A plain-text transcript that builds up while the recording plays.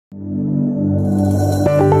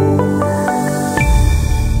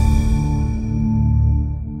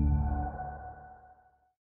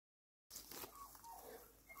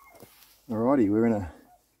Alrighty, we're in a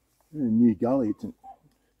new gully.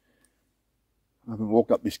 I haven't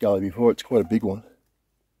walked up this gully before. It's quite a big one,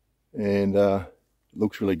 and it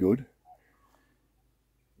looks really good.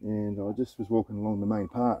 And I just was walking along the main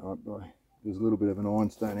part. There's a little bit of an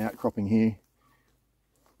ironstone outcropping here,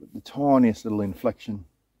 but the tiniest little inflection.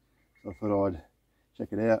 So I thought I'd check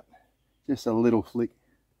it out. Just a little flick.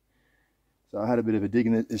 So I had a bit of a dig,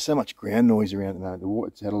 and there's so much ground noise around at the moment. The water,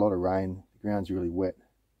 it's had a lot of rain. The ground's really wet,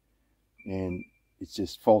 and it's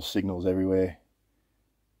just false signals everywhere,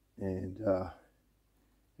 and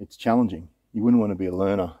it's challenging. You wouldn't want to be a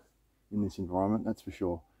learner in this environment, that's for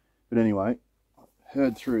sure. But anyway, I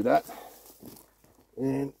heard through that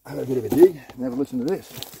and had a bit of a dig, and have a listen to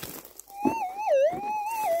this.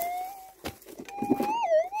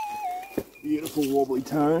 Beautiful wobbly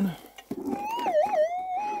tone.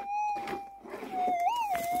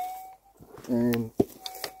 And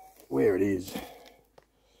where it is,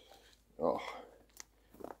 oh,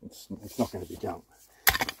 it's not going to be junk.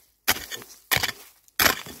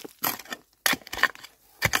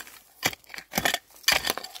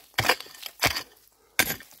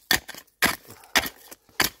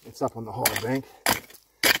 It's up on the high bank,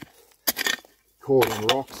 caught on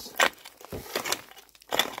rocks.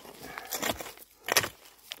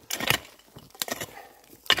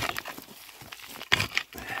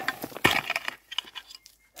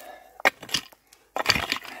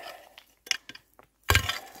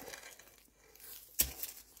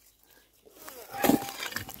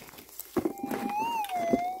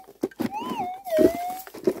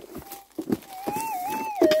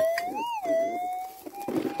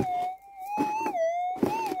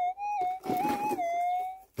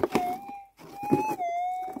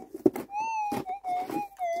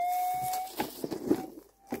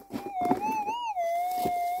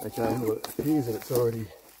 Okay, well, it appears that it's already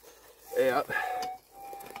out.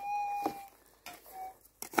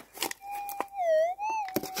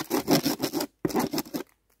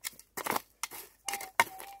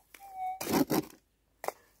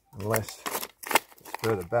 Unless it's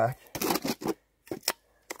further back.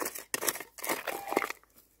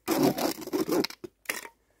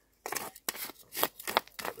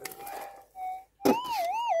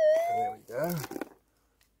 There we go.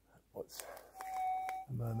 What's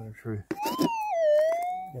the moment of truth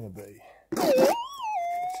going to be? It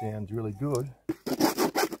sounds really good.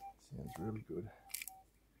 Sounds really good.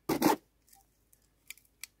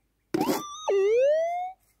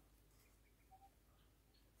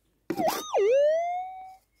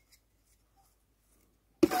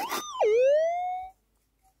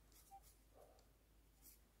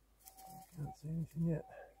 Can't see anything yet.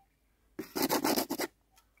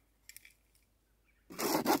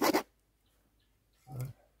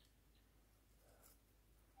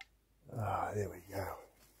 Ah, there we go.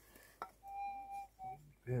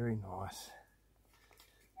 Very nice.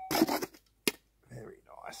 Very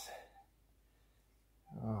nice.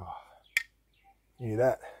 Oh, hear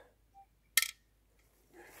that?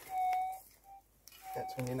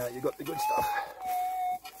 That's when you know you got the good stuff.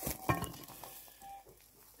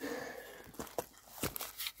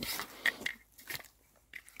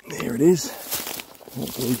 There it is.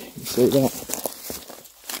 Hopefully you can see that.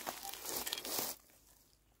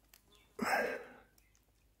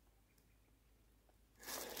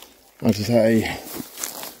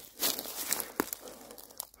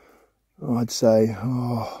 I'd say,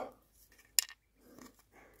 oh,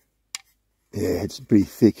 yeah, it's pretty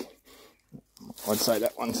thick. I'd say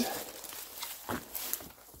that one's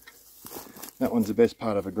the best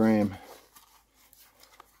part of a gram,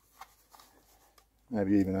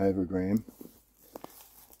 maybe even over a gram.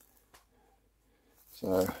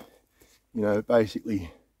 So, you know, basically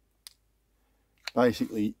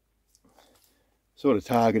sort of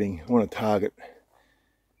targeting, I want to target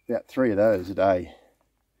about 3 of those a day.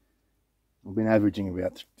 I've been averaging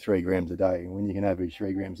about 3 grams a day, and when you can average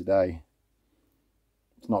 3 grams a day,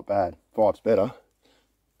 it's not bad. 5's better,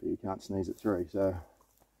 but you can't sneeze at 3, so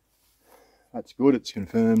that's good. It's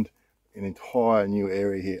confirmed an entire new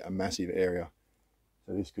area here, a massive area.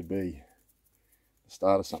 So this could be the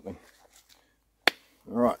start of something.